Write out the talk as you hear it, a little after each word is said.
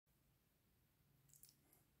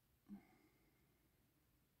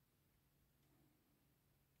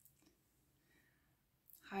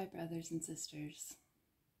Hi, brothers and sisters.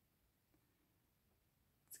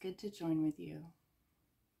 It's good to join with you.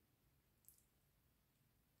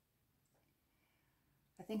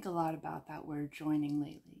 I think a lot about that word joining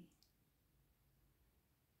lately.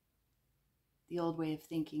 The old way of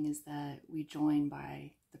thinking is that we join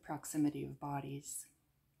by the proximity of bodies,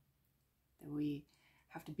 that we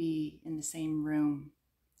have to be in the same room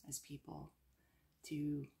as people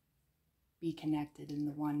to be connected in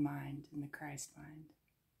the one mind, in the Christ mind.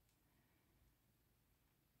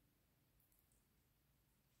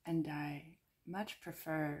 And I much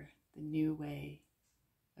prefer the new way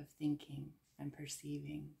of thinking and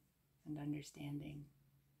perceiving and understanding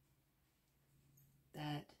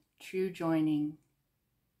that true joining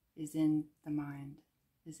is in the mind,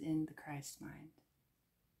 is in the Christ mind.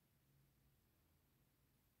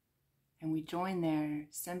 And we join there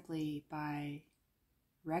simply by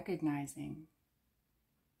recognizing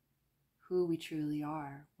who we truly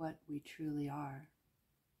are, what we truly are.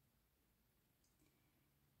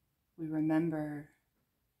 We remember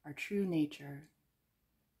our true nature,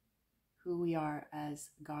 who we are as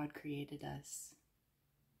God created us,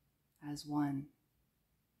 as one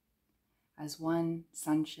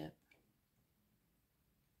sonship,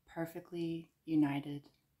 perfectly united,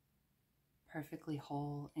 perfectly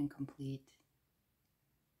whole and complete,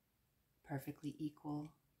 perfectly equal,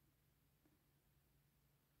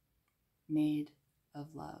 made of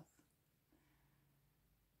love.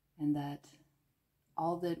 And that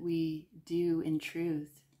all that we do in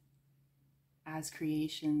truth as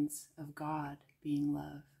creations of God being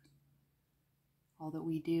love, all that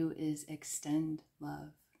we do is extend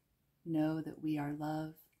love, know that we are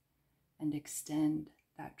love, and extend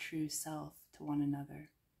that true self to one another.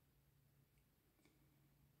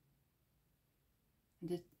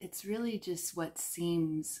 And it's really just what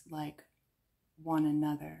seems like one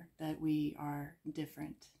another, that we are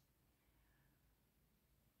different.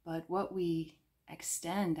 But what we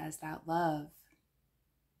extend as that love,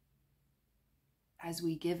 as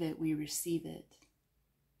we give it, we receive it.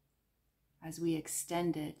 As we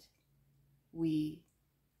extend it, we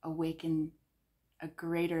awaken a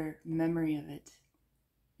greater memory of it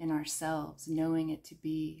in ourselves, knowing it to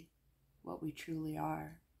be what we truly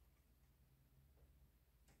are.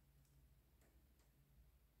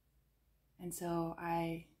 And so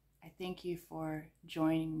I thank you for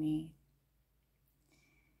joining me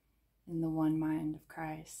in the one mind of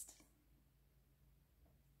Christ,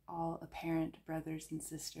 all apparent brothers and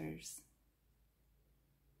sisters,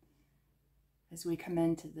 as we come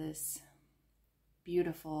into this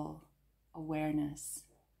beautiful awareness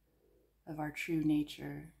of our true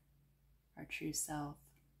nature, our true self.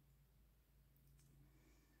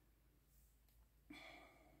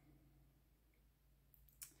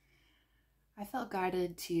 I felt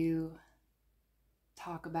guided to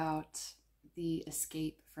talk about the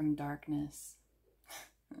escape from darkness.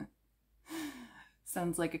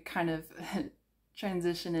 Sounds like a kind of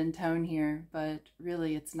transition in tone here, but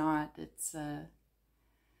really it's not.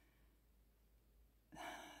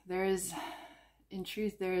 In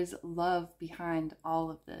truth, there is love behind all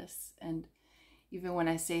of this. And even when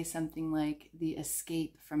I say something like the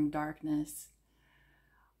escape from darkness,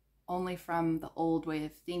 only from the old way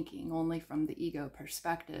of thinking, only from the ego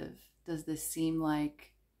perspective, does this seem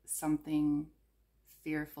like something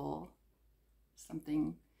fearful,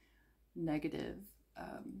 something negative.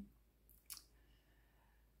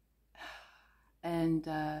 And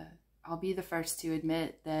I'll be the first to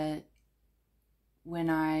admit that when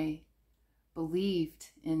I believed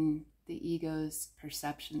in the ego's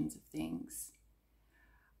perceptions of things,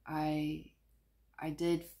 I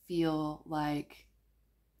did feel like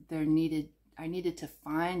I needed to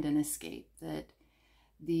find an escape, that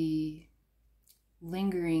the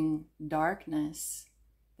lingering darkness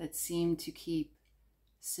that seemed to keep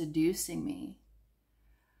seducing me,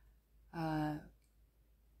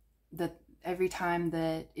 that every time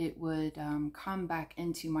that it would come back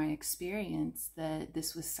into my experience, that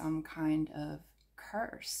this was some kind of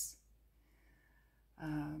curse.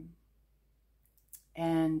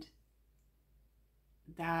 And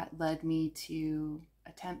that led me to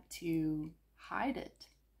attempt to hide it,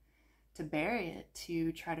 to bury it,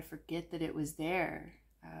 to try to forget that it was there,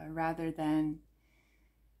 rather than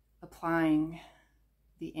applying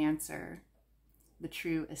the answer, the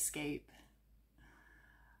true escape.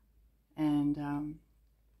 And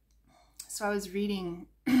so I was reading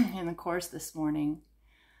in the course this morning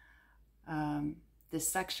this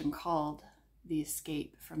section called The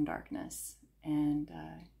Escape from Darkness, and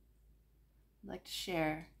I'd like to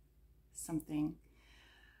share something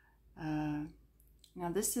Now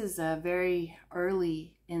this is very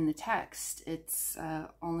early in the text. It's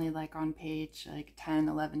only like on page like 10,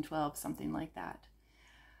 11, 12, something like that.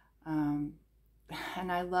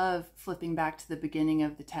 And I love flipping back to the beginning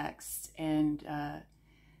of the text and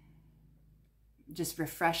just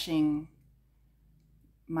refreshing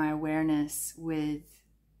my awareness with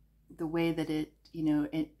the way that it, you know,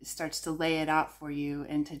 it starts to lay it out for you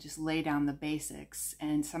and to just lay down the basics.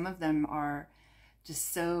 And some of them are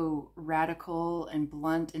just so radical and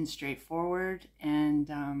blunt and straightforward.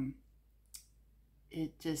 And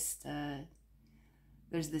it just,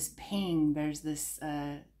 there's this ping, there's this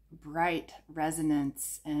bright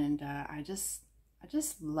resonance, and I just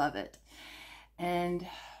love it. And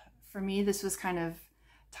for me, this was kind of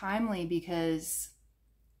timely because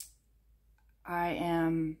I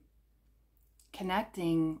am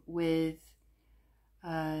connecting with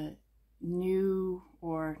new,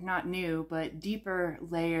 or not new, but deeper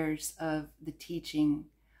layers of the teaching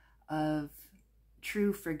of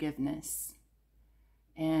true forgiveness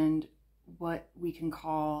and what we can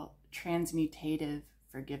call transmutative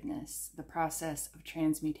forgiveness, the process of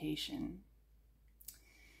transmutation.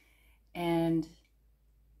 And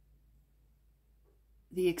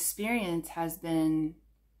the experience has been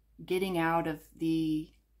getting out of the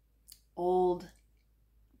old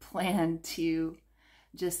plan to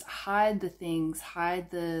just hide the things,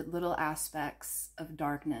 hide the little aspects of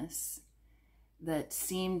darkness that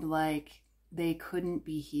seemed like they couldn't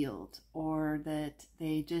be healed, or that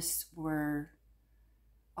they just were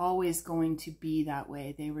always going to be that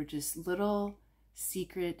way. They were just little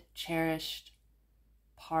secret, cherished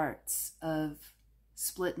parts of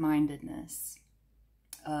split-mindedness,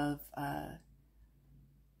 of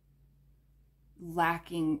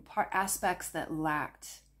lacking aspects that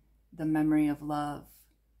lacked the memory of love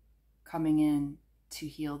coming in to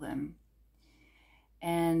heal them.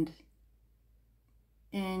 And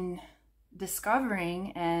in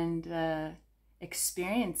discovering and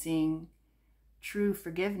experiencing true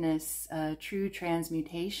forgiveness, true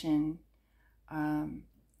transmutation,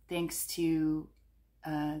 thanks to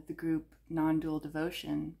the group Non-Dual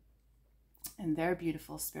Devotion and their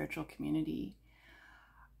beautiful spiritual community,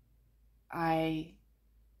 I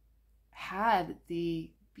had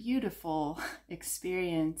the beautiful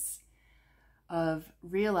experience of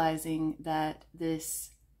realizing that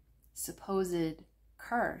this supposed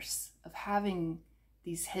curse of having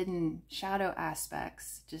these hidden shadow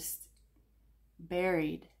aspects just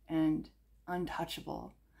buried and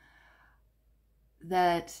untouchable,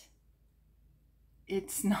 that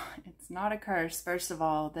it's not a curse, first of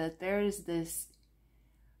all, that there is this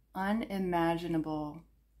unimaginable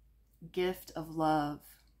gift of love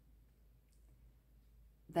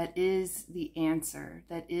that is the answer,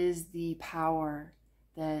 that is the power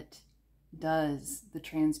that does the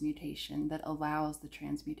transmutation, that allows the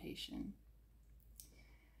transmutation.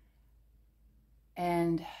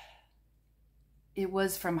 And it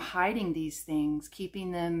was from hiding these things,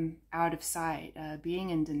 keeping them out of sight, being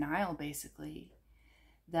in denial basically,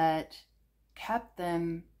 that kept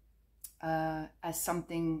them as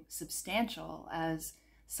something substantial, as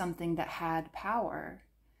something that had power,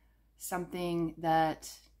 something that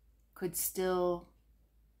could still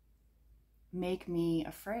make me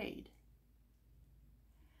afraid.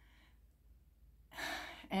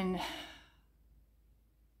 And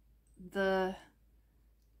the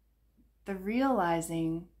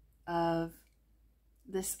realizing of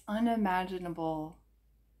this unimaginable,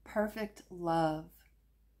 perfect love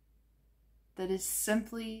that is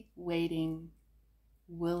simply waiting,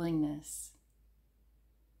 willingness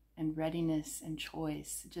and readiness and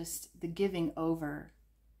choice, just the giving over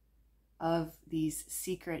of these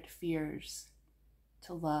secret fears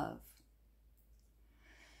to love.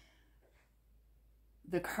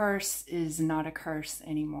 The curse is not a curse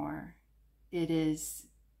anymore. It is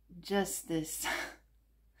just this,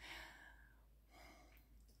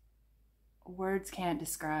 words can't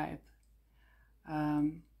describe,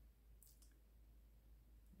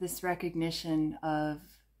 this recognition of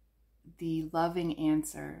the loving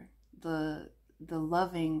answer, the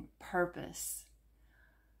loving purpose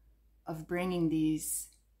of bringing these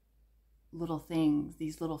little things,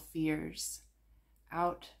 these little fears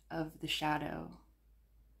out of the shadow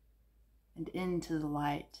and into the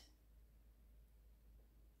light,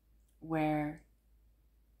 where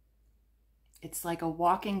it's like a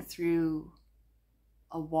walking through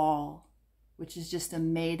a wall, which is just a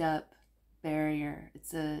made up barrier.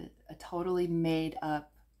 It's a totally made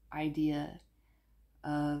up idea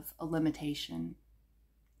of a limitation.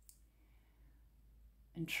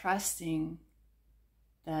 And trusting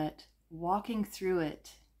that walking through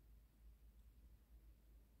it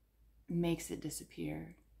makes it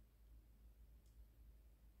disappear.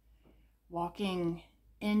 Walking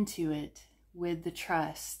into it with the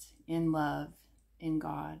trust in love, in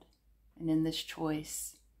God, and in this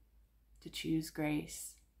choice to choose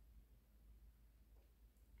grace.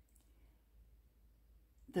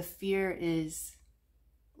 The fear is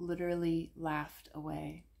literally laughed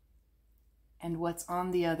away. And what's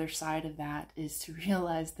on the other side of that is to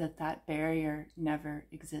realize that that barrier never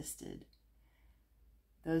existed.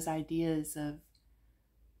 Those ideas of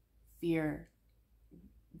fear,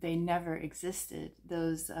 they never existed.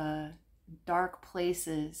 Those dark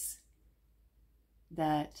places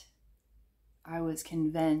that I was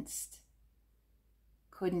convinced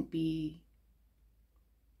couldn't be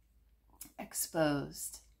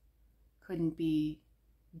exposed, couldn't be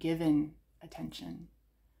given attention.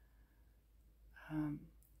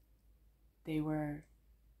 They were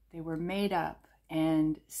made up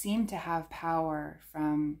and seemed to have power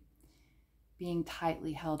from being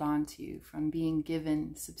tightly held onto, from being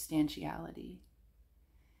given substantiality.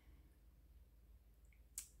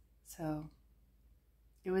 So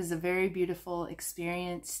it was a very beautiful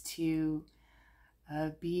experience to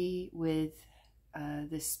be with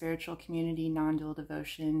this spiritual community, non-dual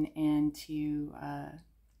devotion, and to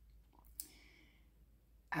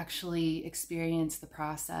actually experience the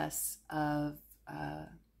process of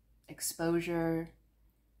exposure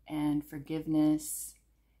and forgiveness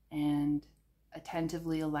and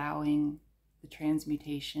attentively allowing the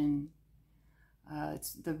transmutation.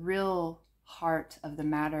 It's the real heart of the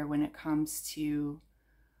matter when it comes to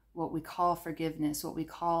what we call forgiveness, what we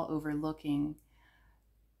call overlooking.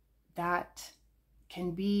 That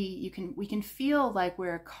can be, we can feel like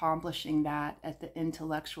we're accomplishing that at the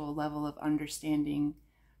intellectual level of understanding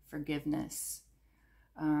forgiveness.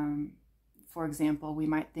 For example, we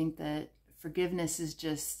might think that forgiveness is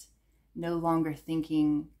just no longer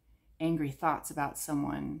thinking angry thoughts about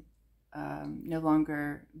someone, no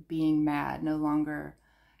longer being mad, no longer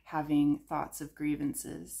having thoughts of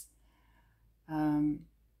grievances.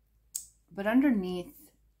 But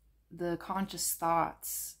underneath the conscious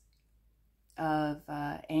thoughts of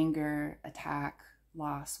anger, attack,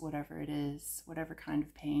 loss, whatever it is, whatever kind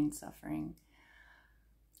of pain, suffering,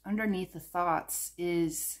 underneath the thoughts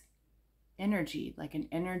is energy, like an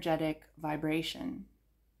energetic vibration.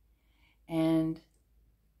 And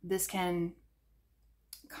this can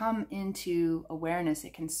come into awareness,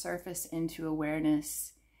 it can surface into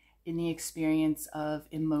awareness in the experience of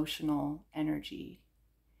emotional energy.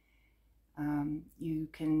 You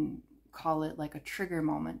can call it like a trigger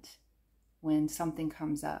moment when something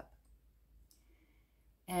comes up.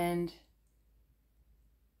 And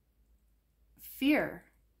fear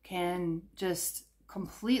can just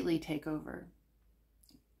completely take over.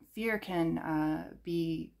 Fear can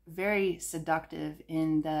be very seductive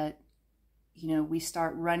in that, we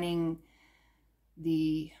start running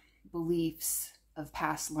the beliefs of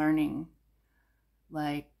past learning,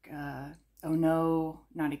 like, oh no,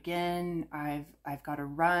 not again, I've got to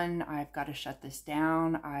run, I've got to shut this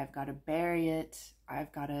down, I've got to bury it,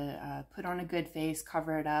 I've got to put on a good face,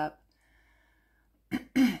 cover it up.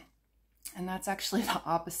 And that's actually the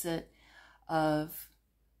opposite of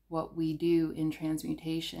what we do in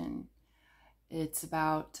transmutation. It's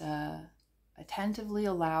about attentively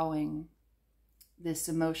allowing this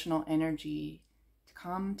emotional energy to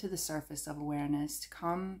come to the surface of awareness, to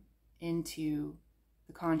come into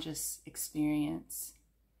the conscious experience,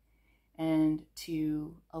 and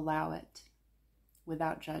to allow it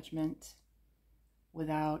without judgment,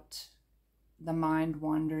 without the mind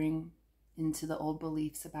wandering into the old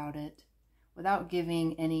beliefs about it, without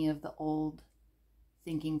giving any of the old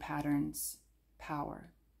thinking patterns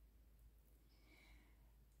power.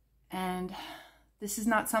 And this is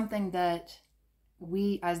not something that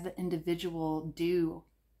we as the individual do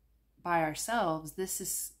by ourselves. This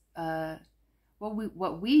is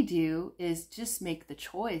what we do is just make the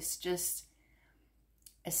choice, just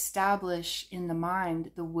establish in the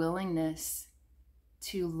mind the willingness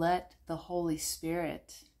to let the Holy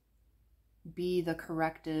Spirit be the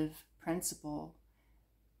corrective principle.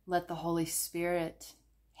 Let the Holy Spirit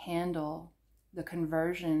handle the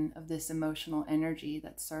conversion of this emotional energy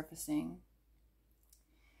that's surfacing.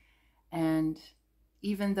 And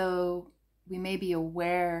even though we may be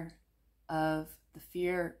aware of the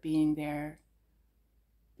fear being there,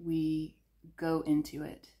 we go into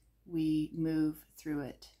it, we move through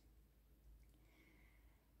it.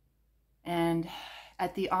 And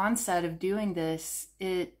at the onset of doing this,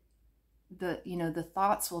 the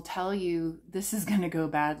thoughts will tell you this is going to go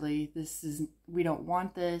badly. We don't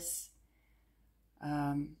want this.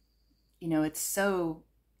 It's so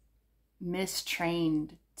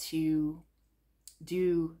mistrained to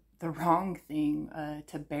do the wrong thing,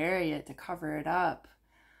 to bury it, to cover it up,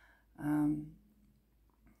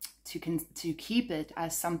 to keep it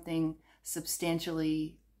as something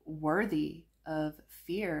substantially worthy of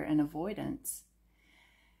fear and avoidance.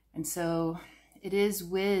 And so it is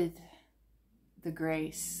with the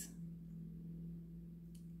grace,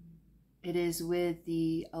 it is with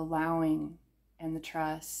the allowing and the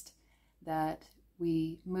trust that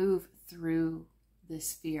we move through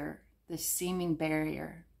this fear, this seeming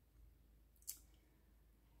barrier.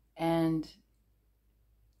 And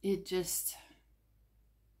it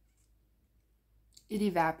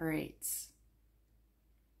evaporates.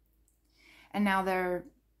 And now there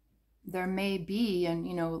may be, and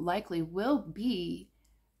likely will be,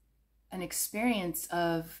 an experience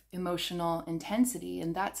of emotional intensity,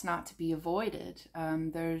 and that's not to be avoided.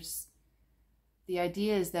 The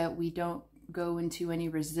idea is that we don't go into any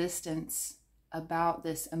resistance about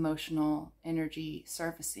this emotional energy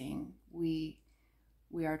surfacing. We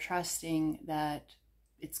are trusting that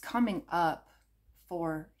it's coming up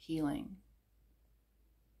for healing.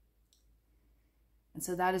 And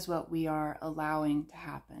so that is what we are allowing to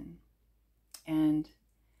happen. And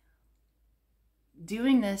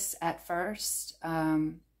doing this at first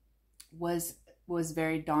was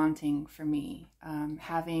very daunting for me.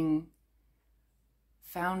 Having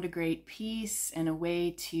found a great peace and a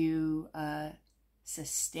way to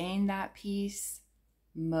sustain that peace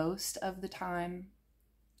most of the time,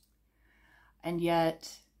 and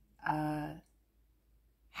yet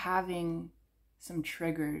having some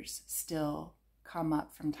triggers still come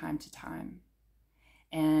up from time to time,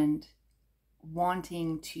 and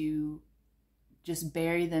wanting to just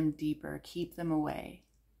bury them deeper, keep them away.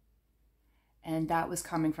 And that was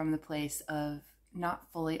coming from the place of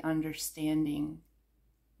not fully understanding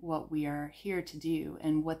what we are here to do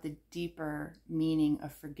and what the deeper meaning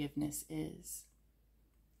of forgiveness is.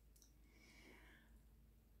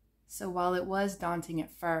 So while it was daunting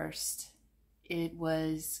at first, it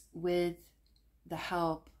was with the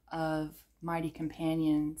help of mighty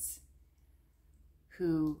companions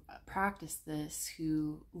who practice this,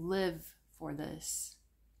 who live for this,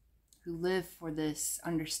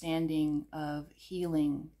 understanding of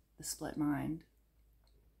healing the split mind.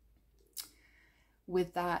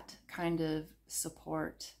 With that kind of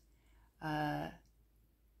support, I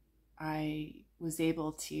was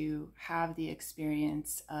able to have the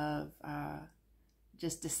experience of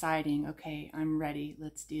just deciding, okay, I'm ready,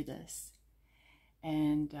 let's do this.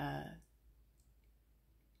 And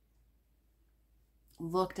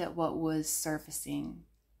looked at what was surfacing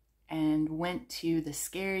and went to the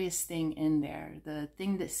scariest thing in there, the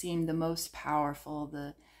thing that seemed the most powerful,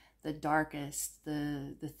 the darkest,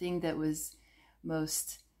 the thing that was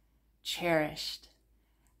most cherished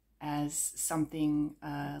as something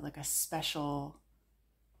like a special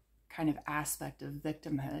kind of aspect of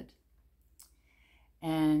victimhood,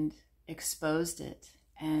 and exposed it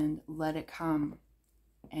and let it come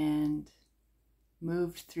and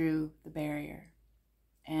moved through the barrier.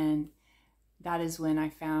 And that is when I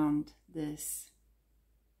found this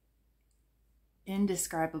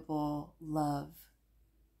indescribable love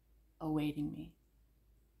awaiting me.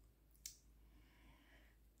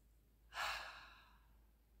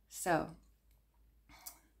 So,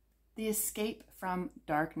 the escape from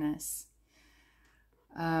darkness.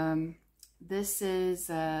 This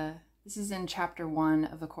is in chapter 1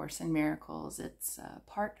 of A Course in Miracles. It's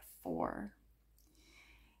part 4.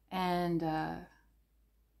 And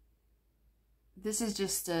this is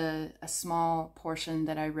just a small portion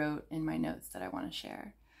that I wrote in my notes that I want to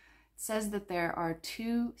share. It says that there are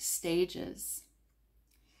 2 stages.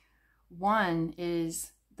 One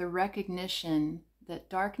is the recognition that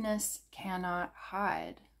darkness cannot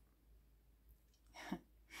hide.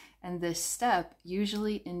 And this step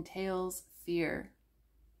usually entails fear.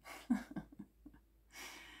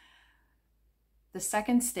 The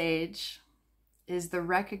second stage is the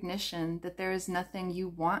recognition that there is nothing you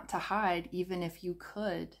want to hide, even if you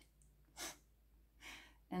could.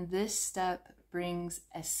 And this step brings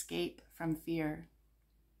escape from fear.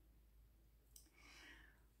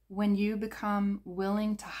 When you become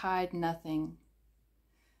willing to hide nothing,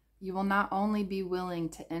 you will not only be willing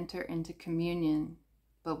to enter into communion,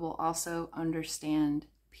 but will also understand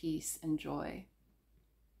peace and joy.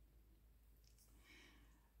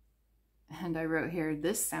 And I wrote here,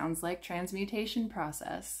 this sounds like transmutation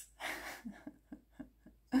process.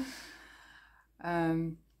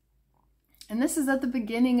 And this is at the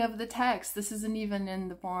beginning of the text. This isn't even in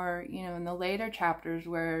the more, in the later chapters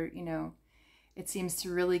where, it seems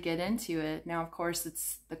to really get into it. Now, of course,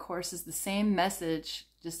 the course is the same message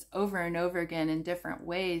just over and over again in different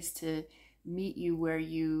ways to meet you where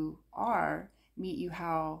you are, meet you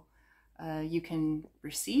how you can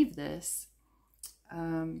receive this.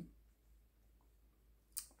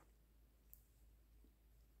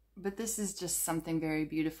 But this is just something very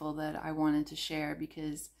beautiful that I wanted to share,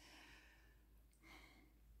 because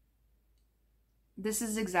this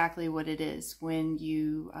is exactly what it is when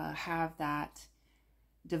you have that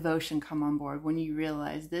devotion come on board, when you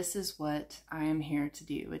realize this is what I am here to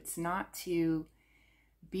do. It's not to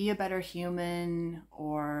be a better human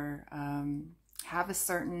or have a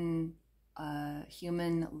certain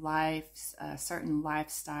human life, a certain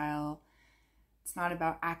lifestyle. It's not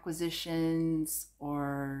about acquisitions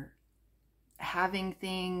or having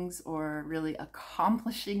things or really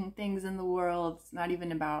accomplishing things in the world. It's not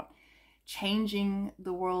even about changing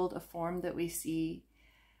the world, a form that we see.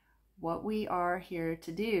 What we are here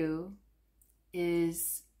to do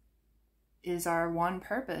is our one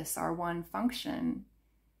purpose, our one function.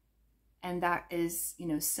 And that is,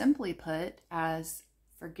 simply put, as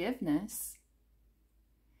forgiveness.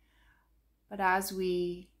 But as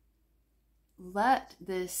we let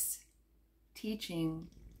this teaching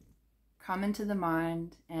come into the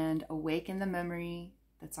mind and awaken the memory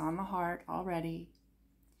that's on the heart already,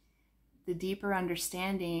 the deeper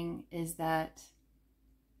understanding is that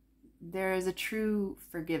there is a true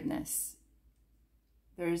forgiveness.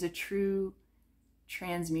 There is a true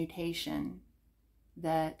transmutation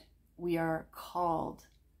that we are called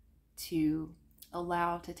to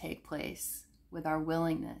allow to take place with our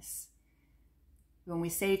willingness. When we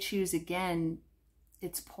say choose again,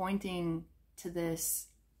 it's pointing to this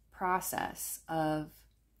process of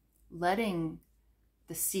letting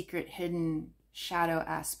the secret, hidden shadow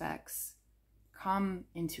aspects come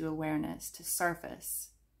into awareness, to surface,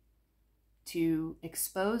 to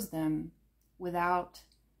expose them without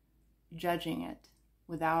judging it,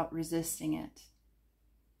 without resisting it,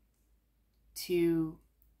 to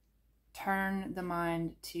turn the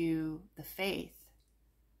mind to the faith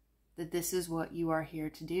that this is what you are here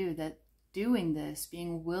to do, that doing this,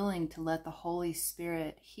 being willing to let the Holy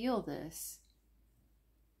Spirit heal this,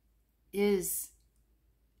 is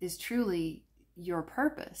truly your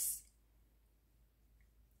purpose.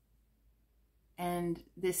 And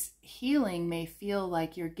this healing may feel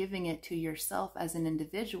like you're giving it to yourself as an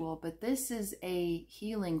individual, but this is a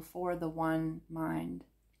healing for the one mind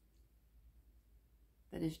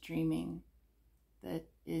that is dreaming, that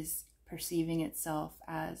is perceiving itself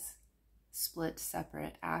as split,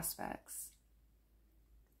 separate aspects.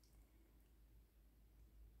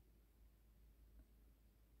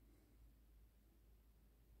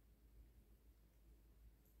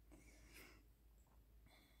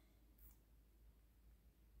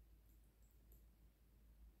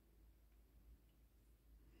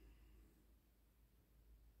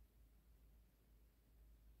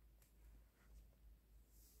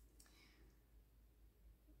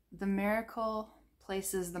 The miracle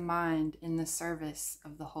places the mind in the service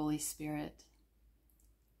of the Holy Spirit.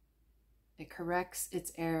 It corrects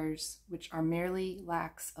its errors, which are merely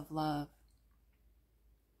lacks of love.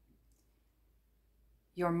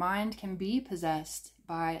 Your mind can be possessed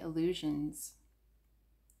by illusions,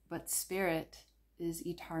 but spirit is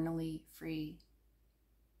eternally free.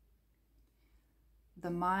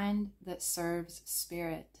 The mind that serves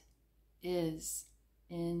spirit is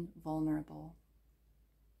invulnerable.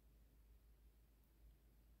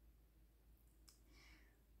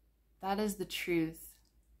 That is the truth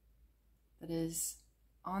that is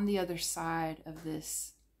on the other side of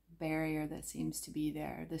this barrier that seems to be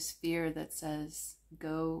there, this fear that says,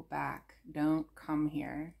 go back, don't come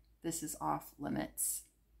here, this is off limits.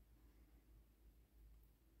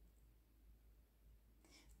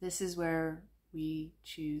 This is where we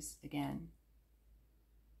choose again,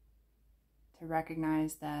 to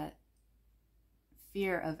recognize that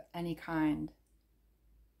fear of any kind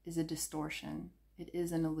is a distortion. It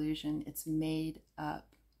is an illusion. It's made up.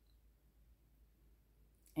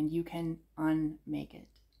 And you can unmake it.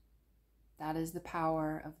 That is the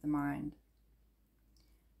power of the mind.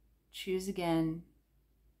 Choose again.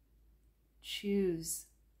 Choose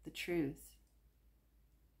the truth.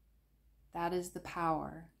 That is the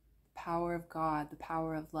power. The power of God, the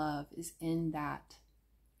power of love is in that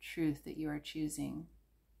truth that you are choosing.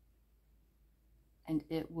 And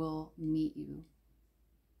it will meet you.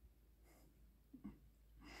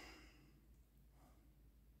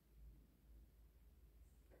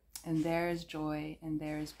 And there is joy, and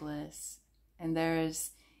there is bliss, and there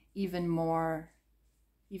is even more,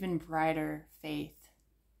 even brighter faith.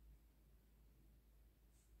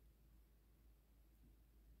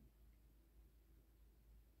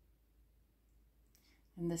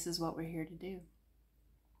 And this is what we're here to do.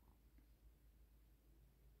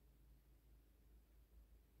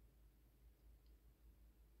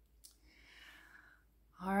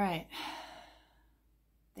 All right.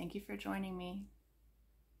 Thank you for joining me.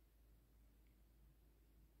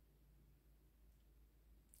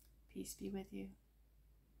 Peace be with you.